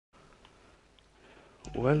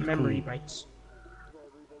Memory Welcome. bites.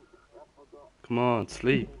 Come on,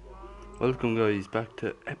 sleep. Welcome, guys, back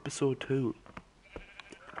to episode 2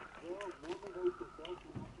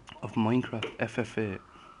 of Minecraft FFA.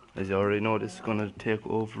 As you already know, this is gonna take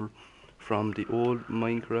over from the old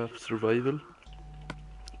Minecraft survival.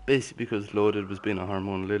 Basically, because Loaded was being a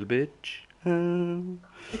hormone little bitch. I know,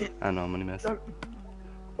 I'm only messing.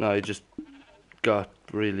 No, I just got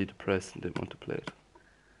really depressed and didn't want to play it.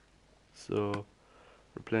 So,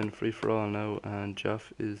 we're playing free for all now, and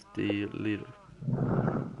Jeff is the leader.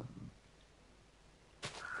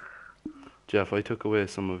 Jeff, I took away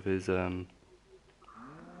some of his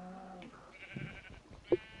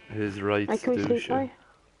rights to do shit.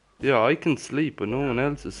 Yeah, I can sleep, but no one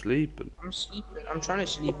else is sleeping. I'm sleeping. I'm trying to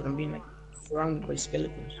sleep, but I'm being like surrounded by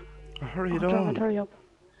skeletons. Hurry it on. Hurry up.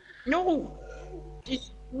 No!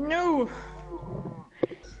 No!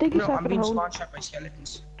 Dig No, yourself I'm in a being hole. spawn trapped by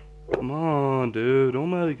skeletons. Come on, dude. Oh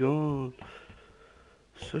my god.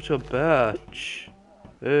 Such a batch.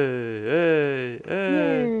 Hey.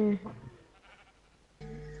 Yeah.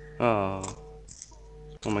 Oh.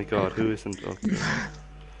 Oh my god, who isn't up there?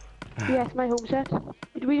 Yes, my home set.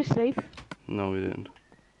 Did we just sleep? No, we didn't.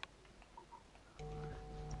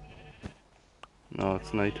 No,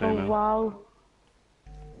 it's night time Oh now. wow.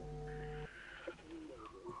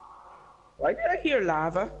 Why did I hear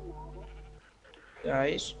lava?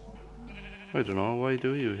 Guys. I don't know, why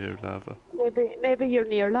do you hear lava? Maybe you're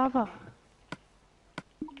near lava.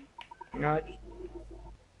 No.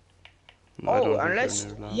 No, I don't think unless...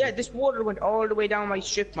 you're near lava. Yeah, this water went all the way down my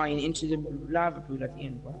strip mine into the lava pool at the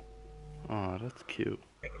end, bro. Oh, that's cute.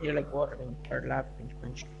 I can hear like water being, or lava being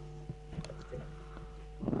quenched.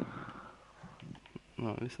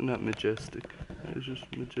 Oh, isn't that majestic? It's just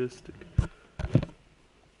majestic.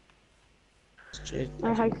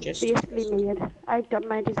 My house is basically made. I've done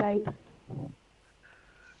my design.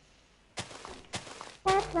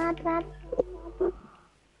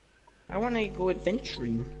 I want to go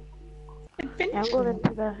adventuring. I'm going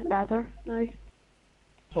into the nether now.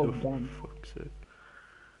 Hold on. For fuck's sake.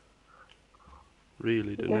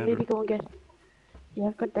 Really, the Yeah, I need to nether? go and get... Yeah,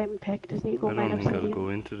 I've got diamond pick. Just need to go I mine don't think I'll obsidian. go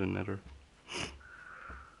into the nether.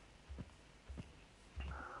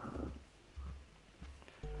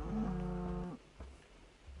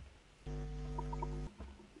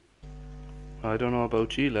 I don't know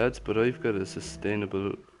about you lads, but I've got a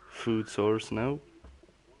sustainable food source now.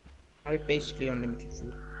 I have basically unlimited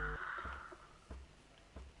food.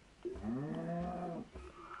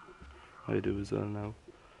 I do as well now.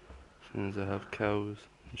 As soon as I have cows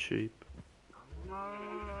and sheep.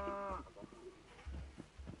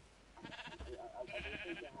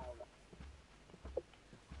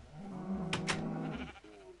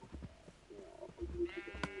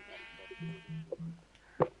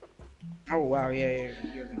 Oh wow, yeah.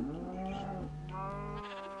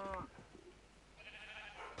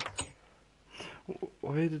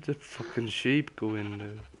 Why did the fucking sheep go in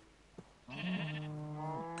there?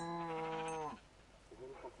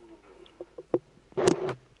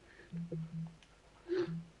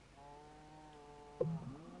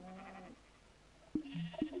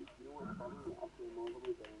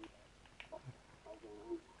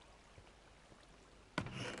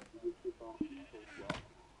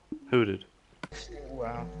 Who did?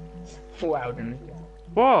 Wow. Wow, then.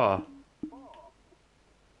 What?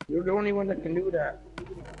 You're the only one that can do that.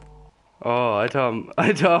 Oh, I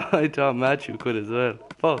thought Matthew could as well.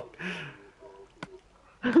 Fuck.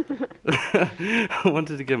 I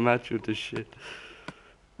wanted to get Matthew to shit.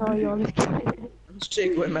 Oh, you always get it. Let's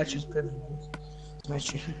check what matches perfect.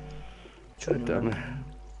 Match. God damn it.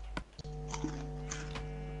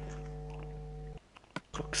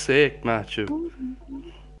 Fuck's sake, Matthew.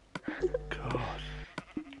 God.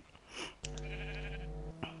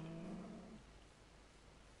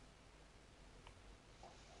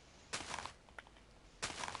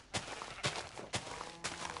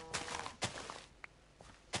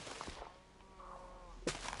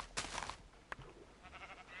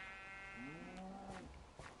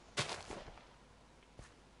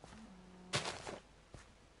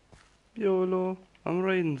 YOLO, I'm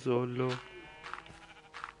riding solo.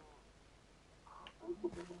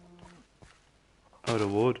 Out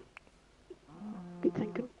of wood. Good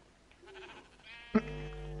thinking.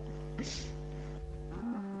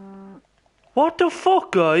 What the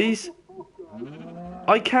fuck, guys?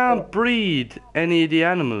 I can't breed any of the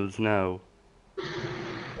animals now.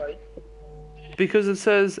 Because it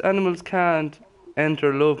says animals can't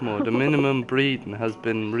enter love mode. The minimum breeding has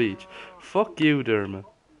been reached. Fuck you, Dermot.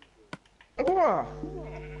 Oh,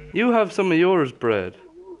 You have some of yours bred.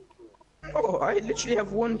 oh, I literally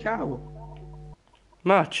have one cow.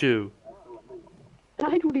 Matthew!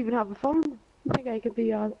 I don't even have a phone. You think I could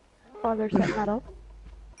be bother setting that up?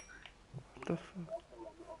 What the fuck?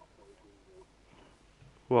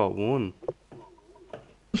 What, one?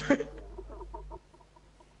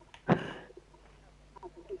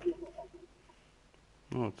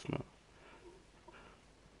 No, it's not.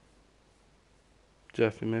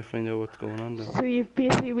 Jeff, you may find out what's going on there. So you've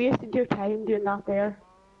basically wasted your time doing that there.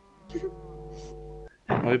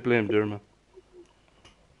 I blame Derma.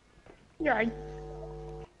 Yeah.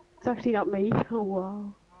 It's actually not me. Oh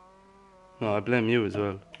wow. No, I blame you as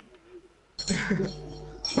well.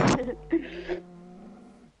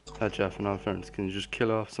 Jeff, in all fairness, can you just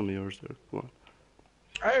kill off some of yours there? Go on.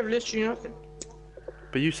 I have literally nothing.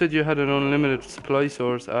 But you said you had an unlimited supply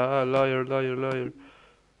source. Ah, liar, liar, liar.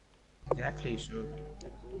 Exactly, so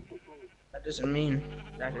that doesn't mean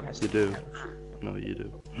that it has to You do. No, you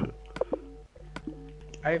do. Sure.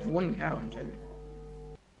 I have one cow, I'm telling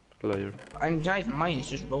you. Liar. I'm not even mine, it's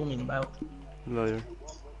just roaming about. Liar.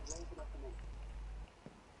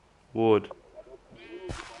 Wood.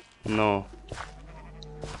 No.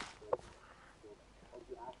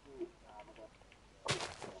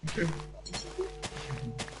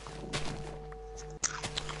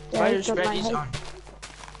 Fire got my spread is head. on.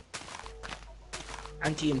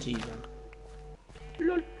 And TNT is on.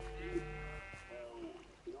 Lol.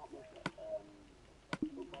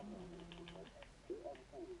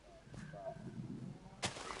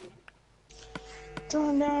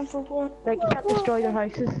 Drawn down for what? Like, you can't destroy their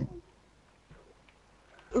houses.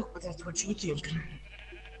 Look, that's what you think.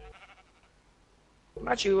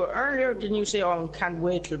 Matthew, earlier didn't you say, oh, I can't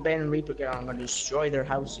wait till Ben and Reaper get on, I'm gonna destroy their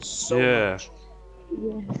houses so Yeah. much?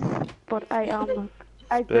 Yes, but I am not.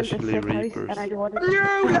 I built a Especially sick house Reapers. and I don't want to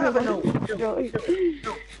No, Lava, no. destroy.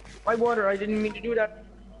 No. My water, I didn't mean to do that.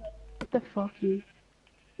 What the fuck, you?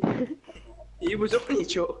 It was only a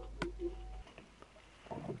joke.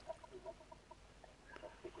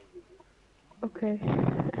 Okay.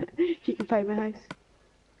 You can find my house.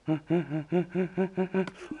 Funny,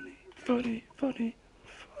 funny, funny,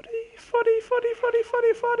 funny, funny, funny, funny,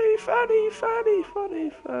 funny, funny, funny, funny,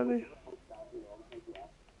 funny, funny.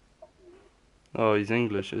 Oh, he's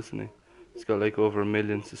English, isn't he? He's got like over 1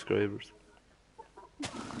 million subscribers.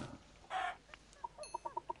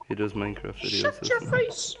 He does Minecraft videos. Shut your doesn't he?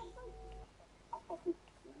 face!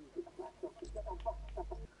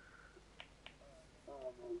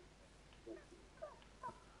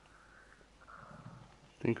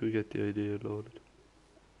 I think we get the idea loaded.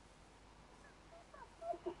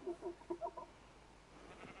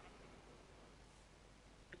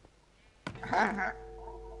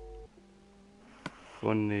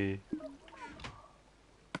 Funny.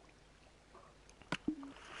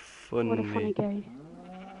 What a funny guy.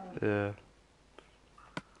 Yeah.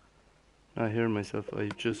 I hear myself. I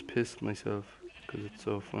just pissed myself because it's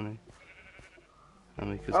so funny. I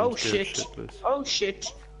mean, because Oh I'm scared shit. shitless. Oh shit.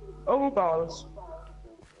 Oh balls.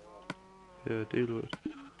 Yeah, deal with it.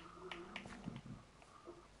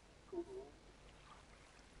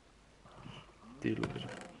 Deal with it.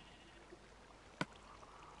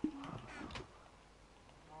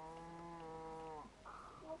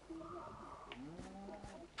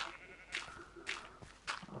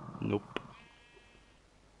 Nope.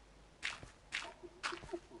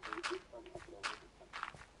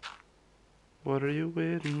 What are you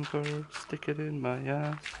waiting for? Stick it in my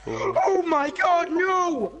ass. Oh, Oh my god,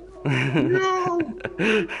 no! No!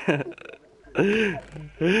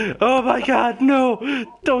 oh my god, no!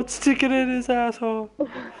 Don't stick it in his asshole!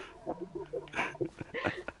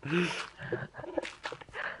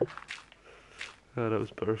 Oh, that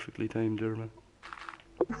was perfectly timed, Derma.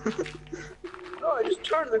 No, I just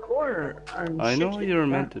turned the corner and I know shit what hit you were the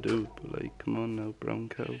meant back. to do, but like, come on now, brown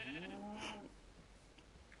cow.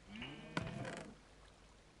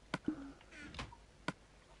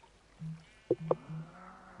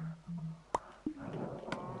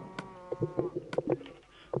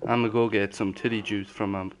 I'ma go get some titty juice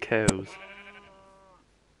from cows.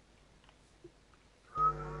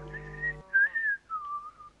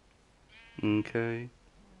 Okay.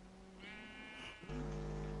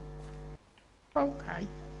 Okay.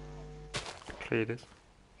 Play this.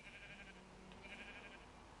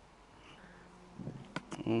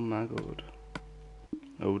 Oh my god.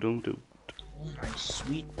 Oh, don't do. Oh my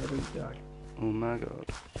sweet little god. Oh my god.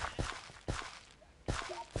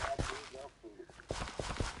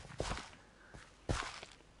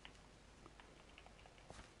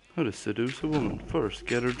 How to seduce a woman. First,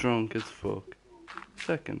 get her drunk as fuck.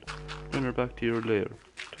 Second, bring her back to your lair.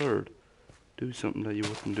 Third, do something that you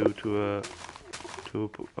wouldn't do to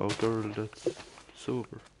a girl that's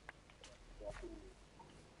sober.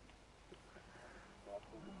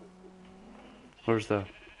 Where's that?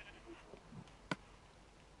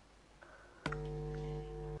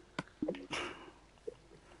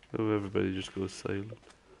 Oh, everybody just goes silent.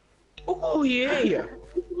 Oh yeah.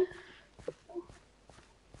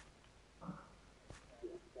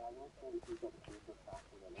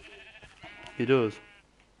 He does.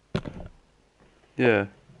 Yeah.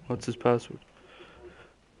 What's his password?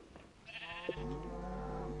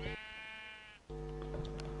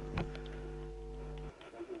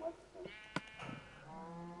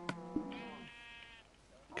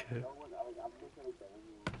 Okay.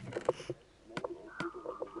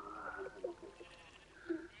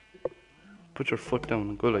 Put your foot down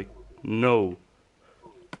and go like, no.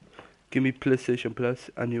 Give me PlayStation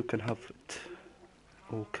Plus and you can have it.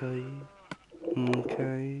 Okay.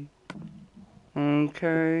 Okay.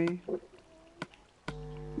 Okay.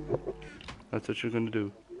 That's what you're gonna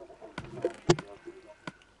do.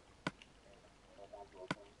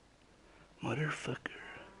 Motherfucker.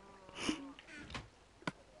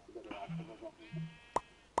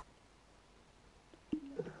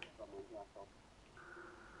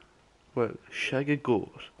 Well, shag a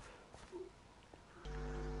goat.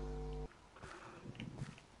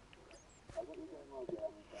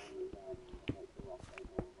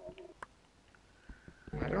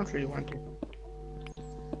 I don't really want to.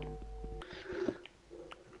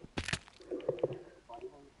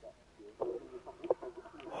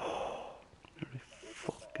 Nearly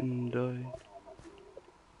fucking died.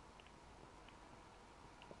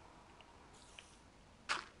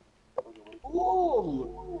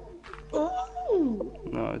 Ooh. Ooh.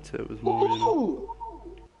 No, I'd say it was more, you know. Ooh.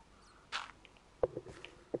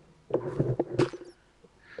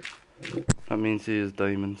 That means he has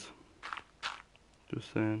diamonds.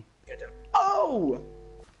 Just saying. Get him. Oh.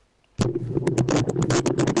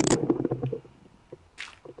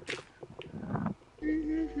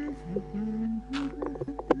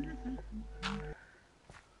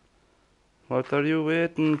 What are you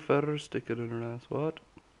waiting for? Stick it in her ass. What?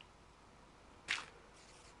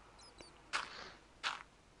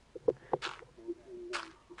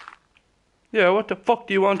 Yeah, what the fuck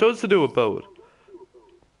do you want us to do about it?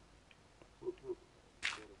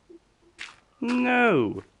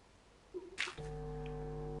 No.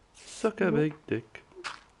 Suck a big dick.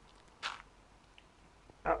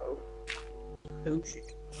 Uh-oh. Oh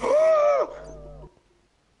shit.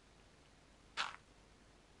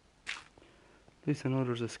 At least I know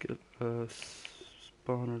there's a spawner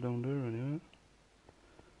down there anyway.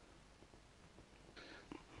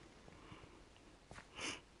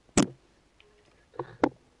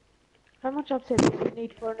 How much obsidian do you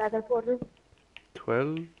need for another portal?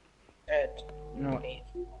 12? No, 8.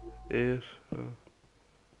 8?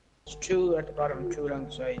 It's 2 at the bottom, 2 along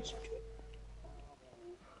the sides.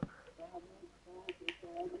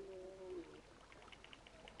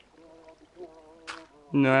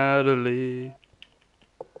 Natalie.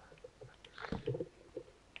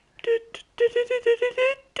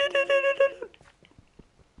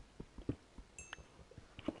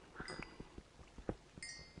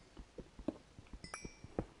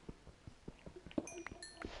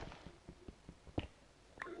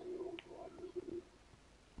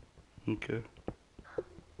 Okay.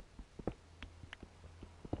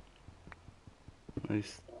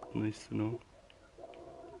 Nice to know.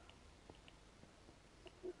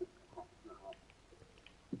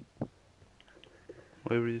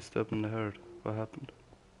 Why were you stabbing the heart? What happened?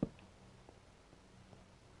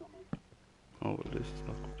 Oh, well, this is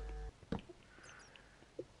awkward.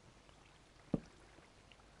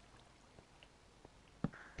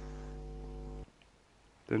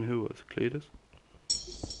 Then who was? Cletus?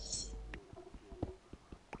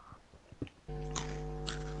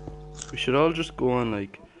 We should all just go on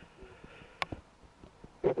like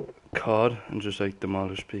COD and just like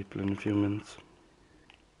demolish people in a few minutes.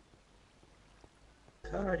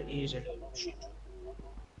 Card is a load of shit.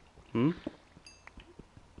 Hmm?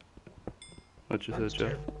 What you said, That's Jeff?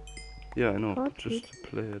 terrible. Yeah, I know, but COD's just to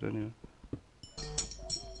play it anyway.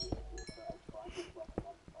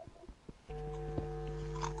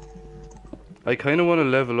 I kind of want to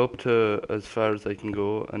level up to as far as I can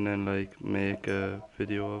go and then like make a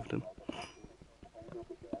video of them.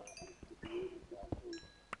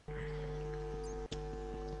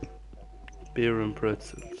 Beer and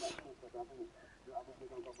pretzels.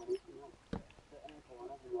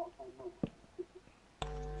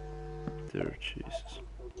 Dear Jesus.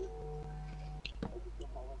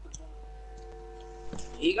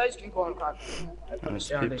 You guys can go on COD. And it's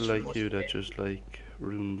people like you that just like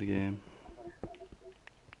ruin the game.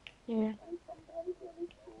 Yeah.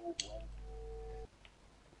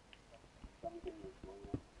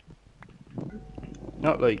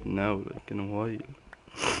 Not like now, like in a while.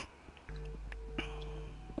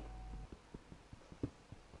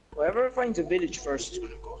 Whoever finds a village first is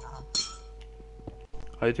gonna go down.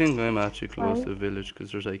 I think I'm actually close to a village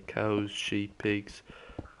because there's like cows, sheep, pigs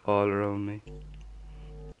all around me.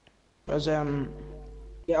 There's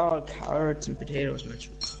yeah, all carrots and potatoes,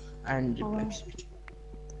 Mitchell, and Pepsi.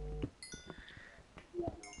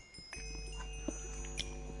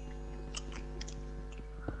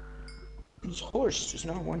 This horse does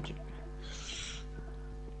not want it.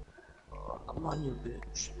 Oh, come on, you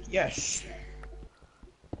bitch. Yes.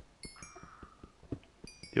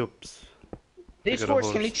 Yups. This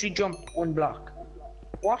horse can literally jump 1 block.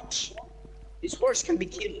 What? This horse can be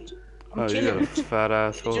killed. I'm killing it. Fat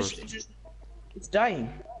ass horse. It's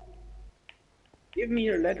dying. Give me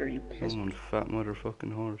your letter, you piss. One fat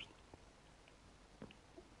motherfucking horse.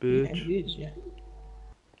 Bitch. Yeah, it is, yeah.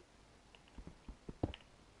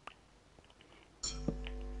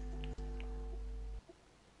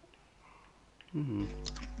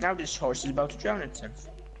 Now this horse is about to drown itself.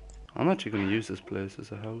 I'm actually going to use this place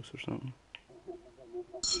as a house or something.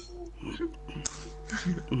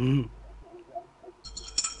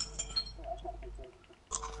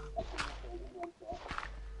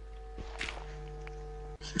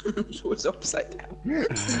 So it's upside down.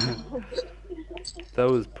 That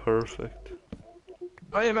was perfect.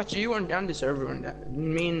 Oh yeah, Matthew, you weren't on the server when that.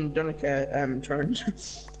 Me and Donica turned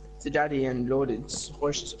to Daddy and loaded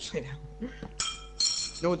horses upside down.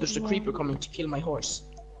 No, there's a creeper coming to kill my horse.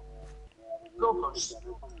 Go, horse.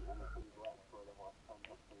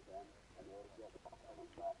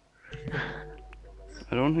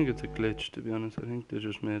 I don't think it's a glitch, to be honest. I think they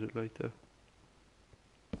just made it like that.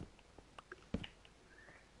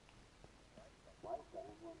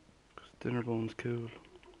 Dinnerbone's cool.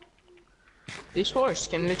 This horse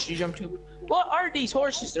can literally jump too. What are these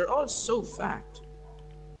horses? They're all so fat.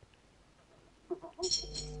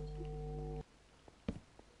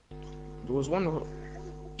 There was one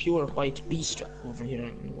pure white beast over here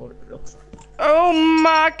in the water. Look. Oh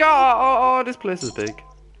my god! This place is big.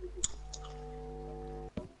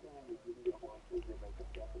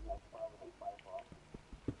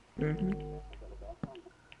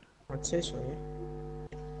 I'd say so, yeah.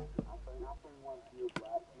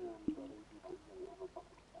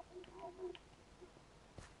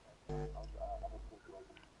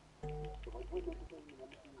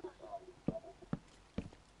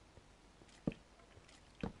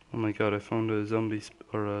 Oh my god, I found a zombie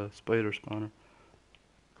or a spider spawner.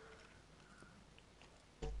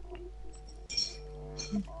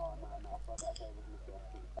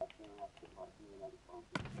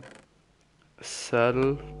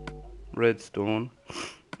 Saddle, redstone,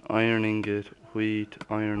 iron ingot, wheat,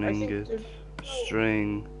 iron ingot,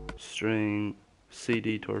 string,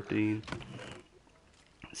 CD13,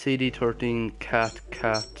 CD13, cat,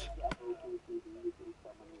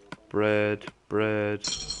 bread,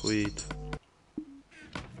 wheat.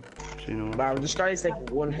 You know, wow, this guy is like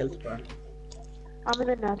 1 health bar. I'm in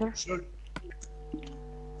the nether. Sure.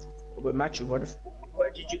 But Matthew, what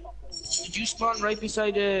did you spawn right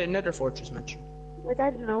beside a nether fortress, Matthew? Like,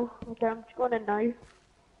 I don't know. Okay, I'm just going in now.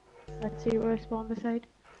 Let's see where I spawn beside.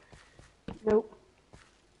 Nope.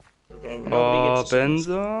 oh,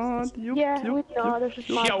 Benza. No, there's just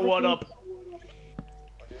Yo, what up?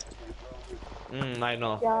 I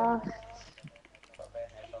know. Yeah.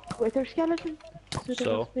 Wither skeleton?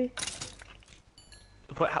 So?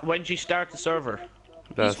 When did you start the server?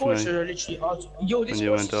 These horses night. are literally awesome. Yo, this When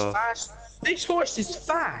horse you is went fast. This horse is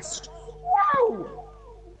fast. Wow!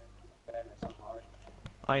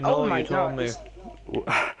 I know Oh my you told me.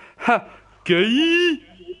 Ha! Gay!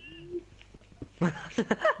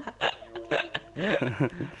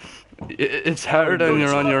 It's hard when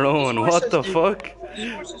you're on your own. What the fuck?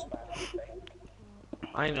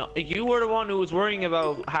 I know. You were the one who was worrying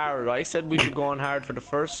about hard. I said we should go on hard for the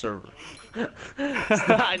first server.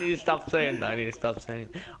 I need to stop saying that.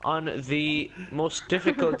 On the most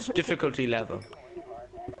difficult difficulty level.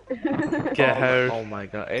 Get hard. Oh my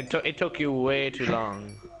god. It took you way too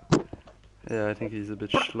long. Yeah, I think he's a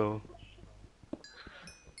bit slow.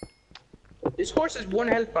 This horse has 1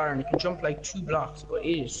 health bar and it can jump like 2 blocks, but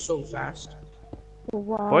it is so fast.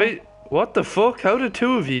 Wow. Wait, what the fuck? How did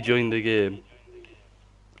 2 of you join the game?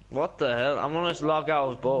 What the hell? I'm gonna log out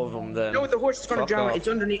with both of them then. No, the horse is going to Fuck drown. off. It's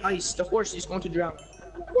underneath ice. The horse is going to drown.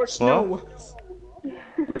 Horse, What? no.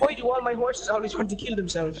 Why do all my horses always want to kill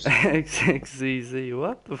themselves? XXZZ,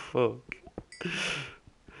 what the fuck?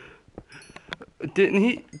 Didn't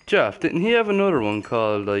he have another one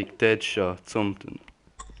called like Deadshot something?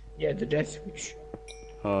 Yeah, the death wish.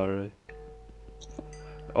 Alright.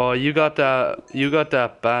 Oh, you got that. You got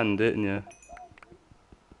that band, didn't you?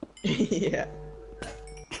 Yeah.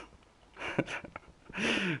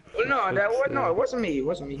 Well, no, that was no, it wasn't me. It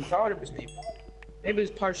wasn't me. He thought it was me. Maybe it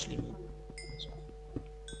was partially me.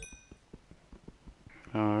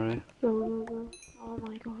 All right. Go. Oh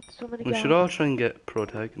my god, so many We guys. should all try and get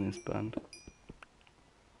protagonist band.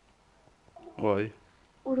 Why?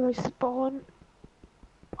 Where do I spawn?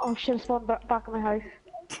 Oh shit, I spawned back in my house.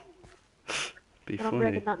 Be And I'm funny.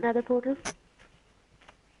 breaking that nether portal.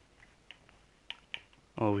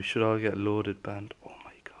 Oh, we should all get loaded banned. Oh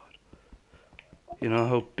my god. You know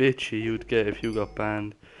how bitchy you'd get if you got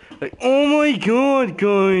banned? Like, oh my god,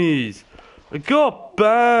 guys! I got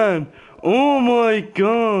banned! Oh my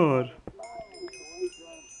god!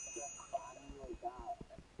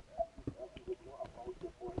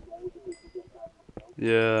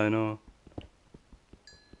 Yeah, I know.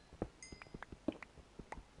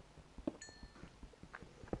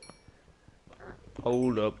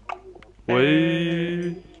 Hold up.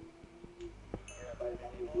 Wait.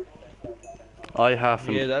 I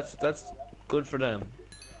haven't. Yeah, that's good for them.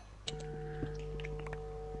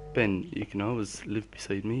 Ben, you can always live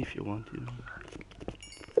beside me if you want, you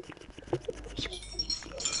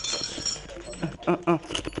know.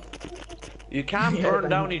 You can't burn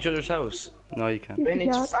down each other's house. No, you can't. When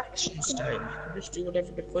Yeah. it's faction style, you just do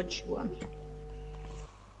whatever the fudge you want.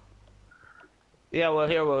 Yeah, well,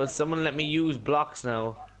 here, well, someone let me use blocks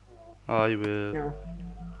now. I will. No.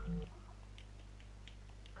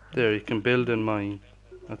 There, you can build in mine.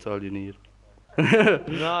 That's all you need.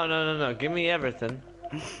 No. Give me everything.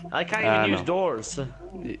 I can't even use no. doors.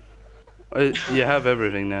 You have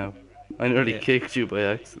everything now. I nearly Yeah. kicked you by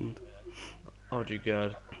accident. Oh, dear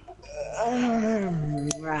God.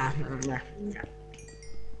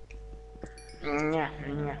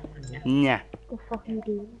 Nah. The fuck are you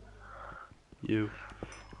doing? You.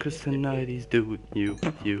 Cause tonight he's doing you.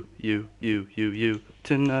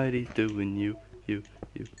 Tonight he's doing you.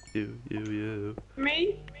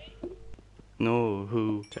 Me? No,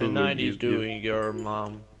 who? Tonight you, he's doing your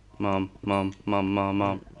mom. Mom.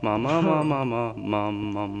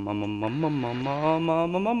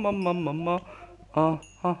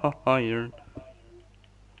 Iron.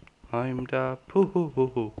 I'm the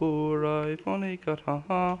poor, I've only got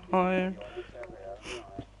iron.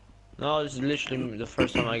 No, this is literally the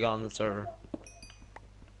first time I got on the server.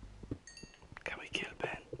 Can we kill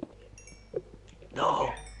Ben?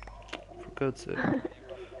 No. For God's sake.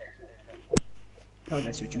 Oh,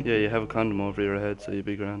 that's what you Yeah, you have a condom over your head, so you'd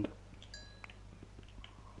be grand.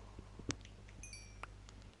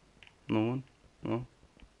 No one? No?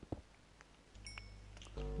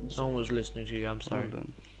 No one was listening to you, I'm Well sorry.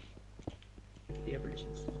 done. the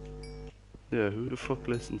aborigines. Yeah, who the fuck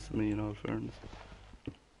listens to me in all fairness?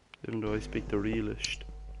 Even though I speak the realest.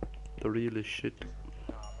 The realest shit.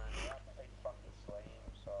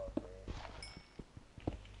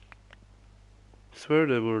 Swear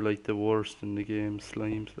they were like the worst in the game,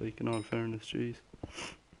 slimes, like in all fairness, jeez.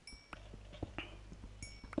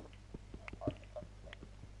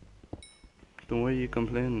 Then why are you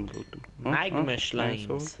complaining about them? Huh? Magma Huh?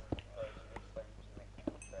 Asshole? slimes.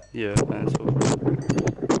 Yeah, asshole.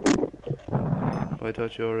 I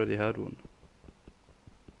thought you already had one.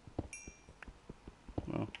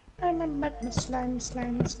 No. I'm a magma slime.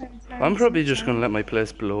 I'm probably just gonna let my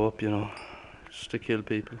place blow up, you know, just to kill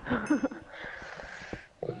people.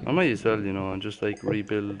 I might as well, you know, and just like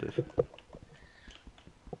rebuild it.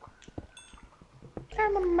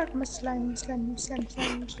 I'm a magma slime.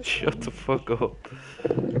 Shut the fuck up.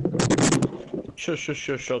 Shut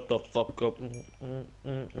the fuck up.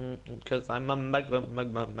 Cause I'm a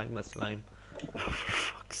magma slime. For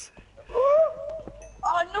fuck's sake.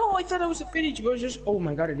 Oh no, I thought it was a village, but it was just. Oh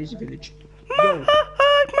my god, it is a village. Yo,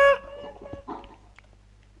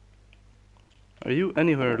 Are you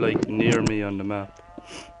anywhere like near me on the map?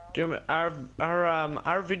 Do you remember,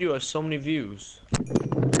 our video has so many views.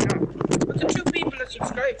 but the two people that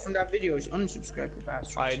subscribed from that video is unsubscribed the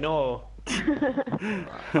bastards. I know. I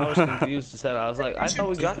was confused as hell. I was like, I thought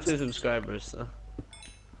we got 2 subscribers.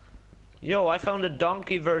 Yo, I found a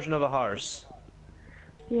donkey version of a horse.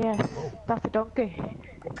 Yes, that's a donkey.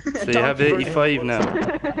 So you have 85 now. I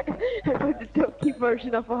found the donkey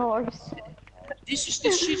version of a horse. This is the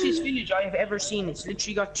shittiest village I have ever seen. It's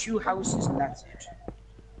literally got 2 houses and that's it.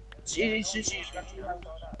 It's literally got 2 houses.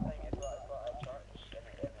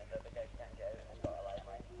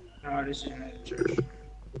 No, this isn't a church.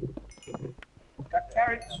 Got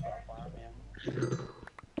carrots.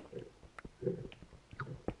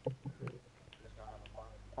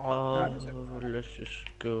 Oh, let's just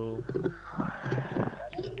go.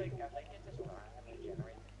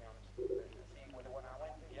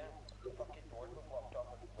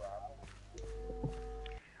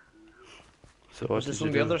 So what Was did this you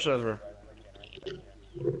from the do? other server?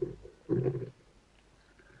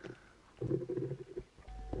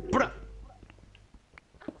 Bruh.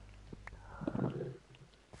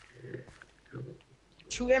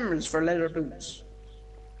 Two emeralds for leather boots.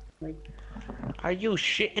 Like, Are you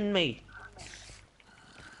shitting me?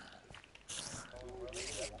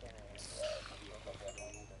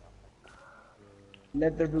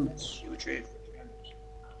 leather boots. You trade.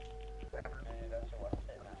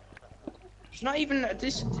 It's not even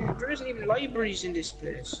this. There isn't even libraries in this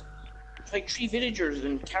place. It's like 3 villagers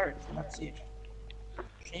and carrots, and that's it.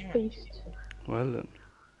 Shame. Beast. Well then.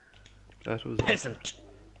 That was... Peasant.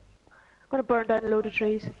 I'm gonna burn down a load of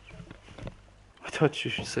trees. I thought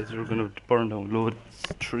you said you were going to burn down loads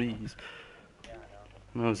of trees.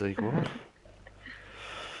 And I was like, what?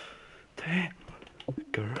 Damn.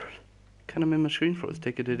 Girl. Can I make my screen froze?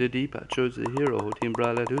 Take it to the D-pad. Shows the hero. Team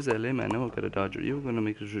Brala. Who's LA man? No, I got a dodger. You're going to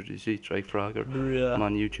make a see strike frogger. Bruh. I'm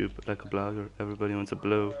on YouTube like a blogger. Everybody wants a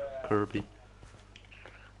blow. Kirby.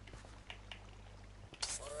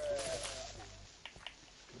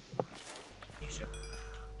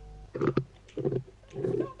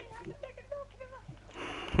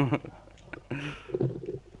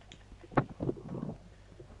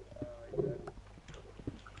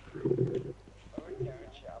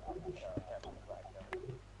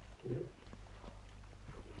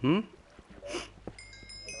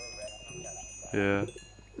 Yeah.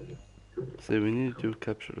 See, we need to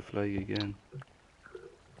capture the flag again.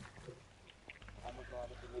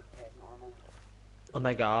 Oh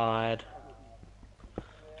my god.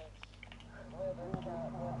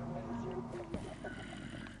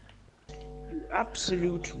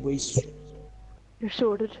 Absolute waste. You're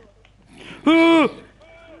sorted.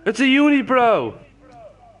 It's a unibrow!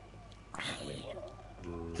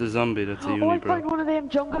 It's a zombie that's a Oh, I found unibrow. one of them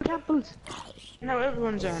jungle temples. Now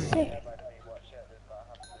everyone's on. Sick.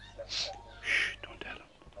 Shh, don't tell him.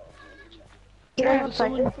 Did I have found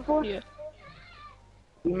someone- this before? Yeah.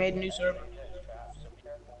 We made a new server.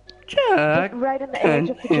 Jack! Right in the edge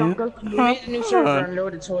of the jungle. We made a new server and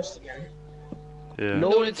loaded toast again. Yeah.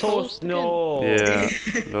 Loaded toast? No. Yeah,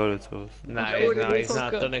 loaded toast. Nah, Loaded no, he's toast.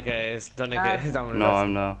 not. Donica is. Donica is on No,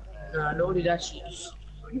 I'm not. Nah, loaded actually.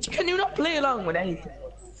 Can you not play along with anything?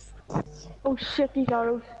 Oh shit, these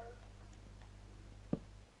arrows.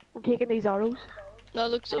 I'm taking these arrows. No,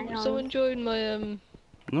 look, so enjoyed my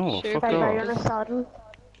No, Sure. fuck Right, right off. on a saddle.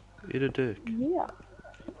 Eat a dick. Yeah.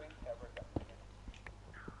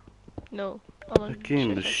 no. That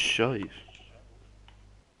game is shite.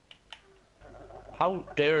 How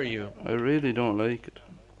dare you? I really don't like it.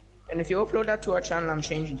 And if you upload that to our channel, I'm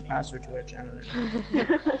changing the password to our channel.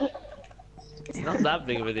 It's not that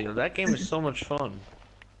big of a deal. That game is so much fun.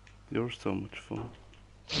 You're so much fun.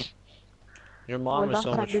 Your mom Well, is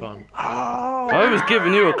so that much sounded- fun. I was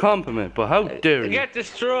giving you a compliment, but how dare you? Get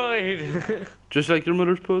destroyed! Just like your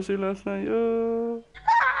mother's pussy last night. Oh.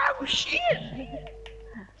 Oh shit!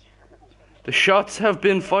 The shots have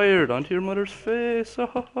been fired onto your mother's face.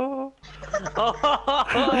 Oh.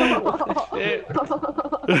 Oh, shit.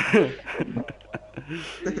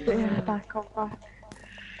 Yeah, back, come back.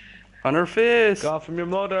 On her face. Go from your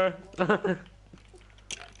mother.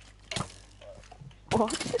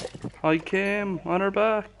 What? I came on her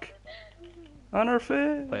back. On her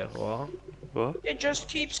face. Wait, what? What? It just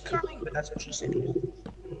keeps coming, but that's what she said.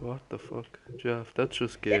 What the fuck? Jeff, that's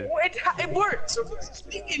just gay. It works. So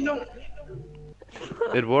speaking, no.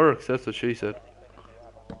 It works, that's what she said.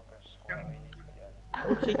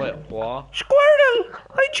 Wait, what? Squirtle!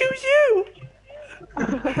 I choose you!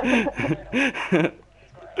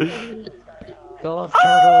 Go turtles!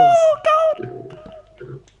 Oh, God!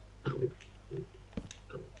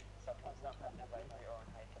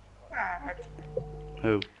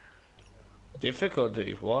 Who?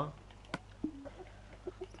 Difficulty, what?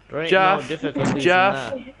 There ain't Jeff, no difficulties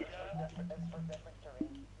Jeff. in that.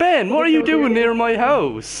 Ben, what are you doing near my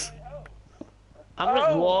house? I'm just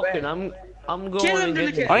Oh, walking, man. I'm Kill going him, and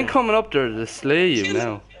getting... Delicate. I'm coming up there to slay you Kill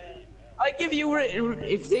now. I give you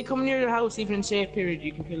if they come near your house, even in safe period,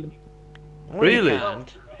 you can kill them. No, you Really?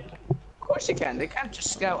 can't. Of course you can. They can't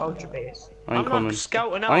just scout out your base. I'm coming. not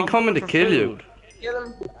scouting out, I'm coming to for kill you. food. Kill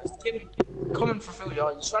them. Just kill them. Coming for food.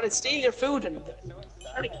 Oh, just trying to steal your food and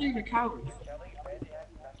trying to kill your cows.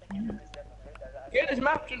 Get his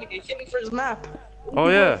map, trying to get killing for his map. Oh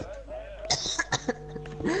yeah.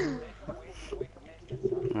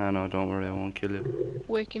 No, don't worry, I won't kill you.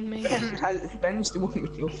 Waking me. Ben's the one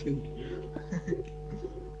with no food.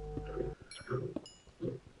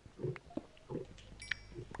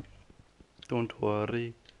 Don't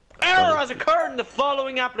worry. Error has occurred in the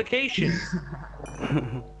following application.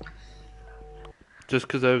 Just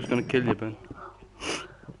 'cause I was gonna kill you, Ben.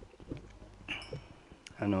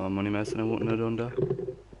 I know, I'm only messing, I wouldn't have done that.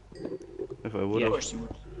 If I would Of have, course you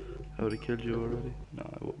would. I would have killed you already. No,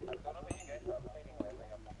 I wouldn't.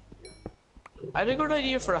 I had a good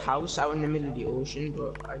idea for a house out in the middle of the ocean,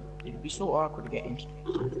 but it'd be so awkward to get into.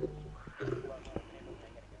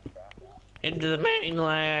 Into the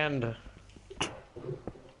mainland.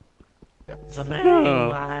 The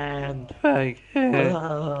mainland. Fag.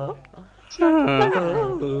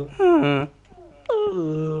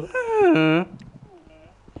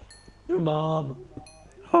 Your mom.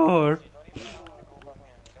 Whore.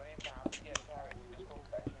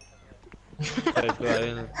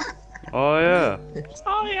 Oh yeah.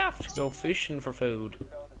 Oh, you have to go fishing for food.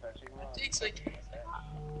 It takes like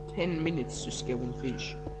 10 minutes to scale one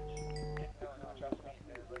fish.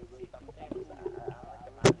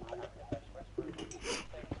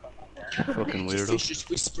 Fucking weirdo. Fish just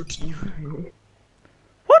whisper to you.